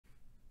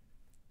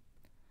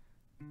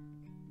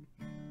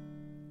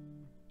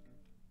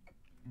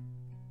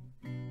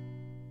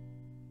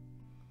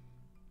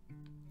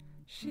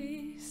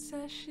She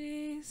says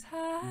she's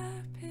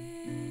happy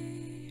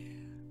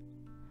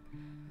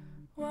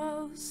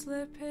while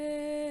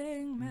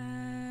slipping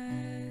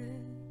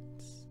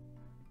meds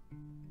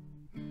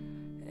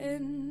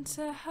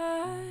into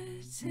her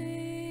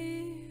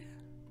tea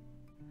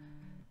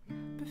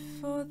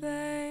before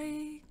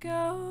they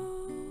go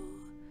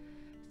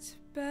to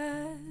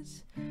bed.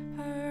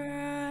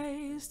 Her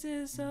eyes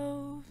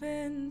dissolve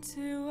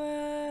into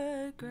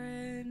a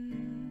grin.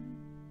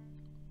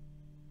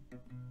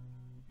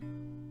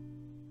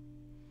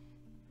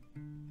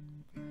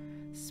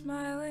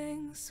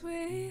 Smiling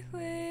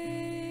sweetly,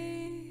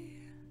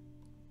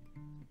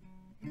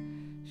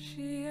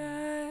 she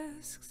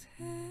asks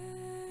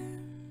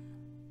him,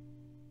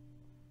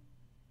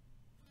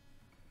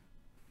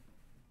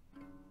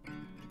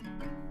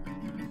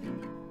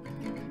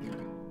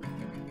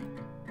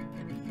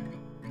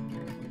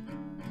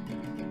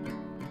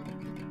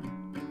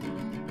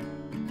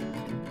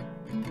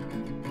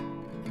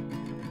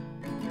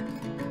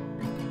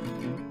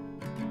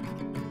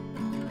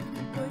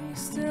 would you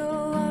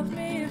still love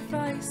me if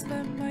I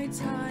spent my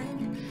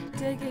time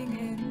digging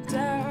in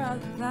dirt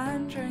rather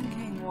than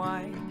drinking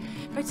wine?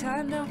 If I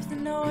turned off the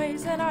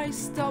noise and I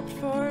stopped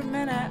for a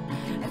minute,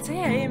 I'd say,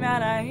 hey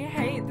man, I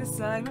hate this,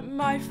 I'm at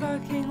my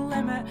fucking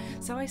limit.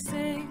 So I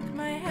sink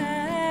my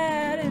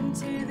head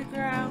into the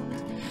ground,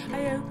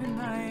 I open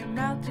my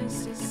mouth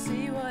just to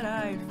see what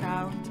I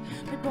found.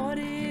 My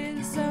body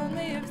is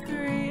only of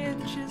 3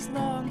 inches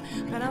long,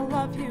 but I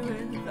love you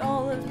with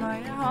all of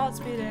my heart's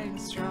beating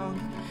strong.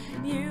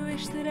 You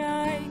wish that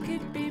I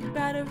could be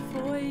better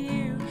for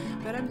you,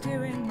 but I'm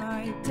doing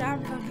my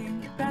damn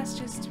fucking best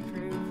just to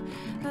prove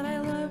that I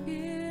love you,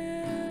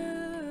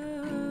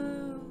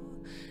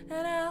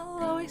 and I'll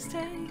always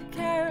take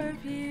care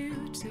of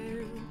you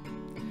too.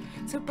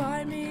 So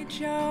buy me a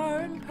jar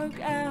and poke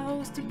air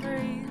holes to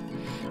breathe,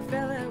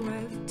 fill it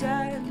with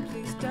dirt and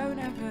please don't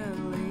ever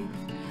leave.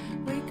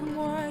 We can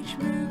watch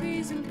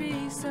movies and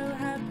be so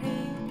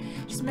happy,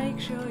 just make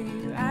sure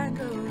you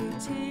angle your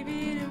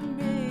TV to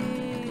me.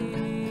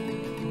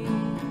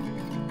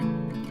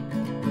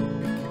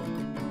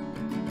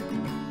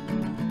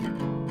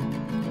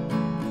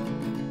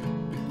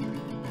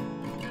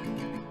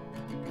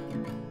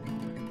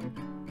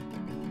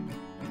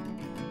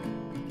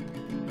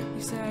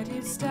 You said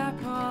you'd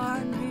step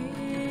on me,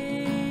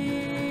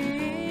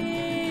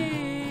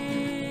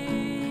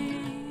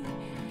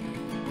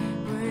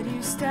 would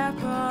you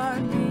step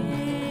on me?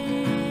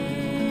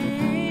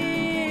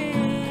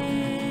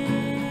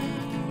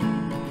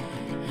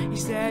 You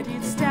said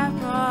you'd step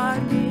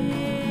on me,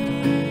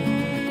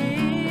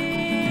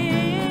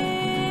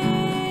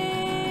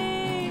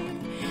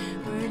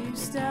 would you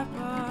step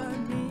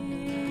on me?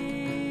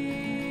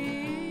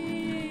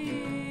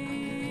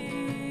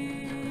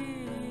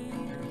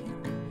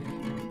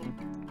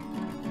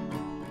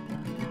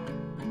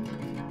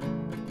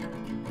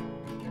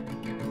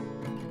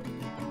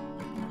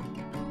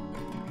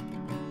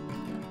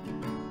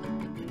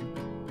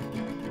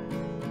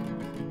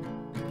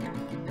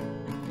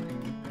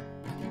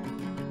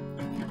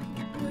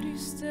 Would you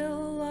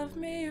still love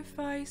me if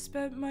I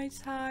spent my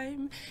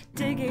time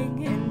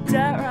digging in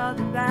dirt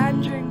rather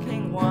than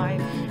drinking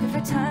wine? If I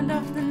turned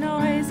off the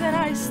noise and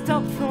I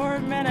stopped for a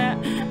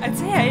minute, I'd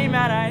say, hey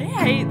man, I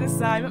hate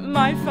this, I'm at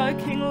my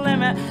fucking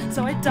limit.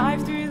 So I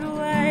dive through the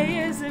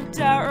layers of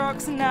dirt,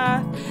 rocks and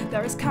earth.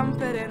 There is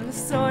comfort in the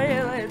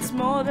soil, it's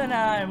more than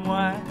I'm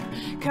worth.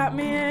 Cut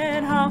me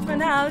in half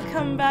and I'll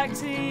come back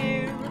to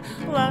you,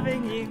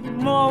 loving you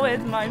more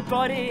with my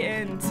body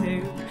in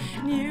two.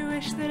 You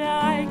wish that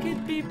I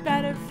could be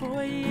better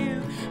for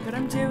you, but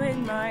I'm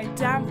doing my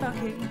damn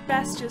fucking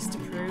best just to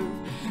prove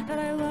that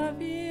I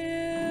love you,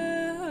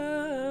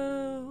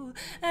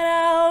 and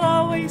I'll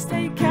always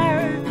take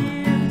care of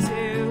you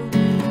too.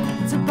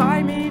 So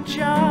buy me a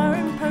jar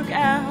and poke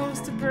air holes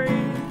to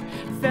breathe,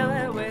 fill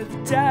it with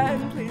dirt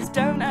and please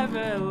don't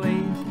ever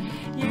leave.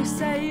 You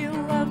say you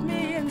love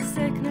me in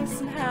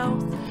sickness and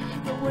health,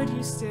 but would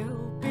you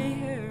still be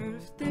here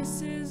if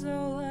this is all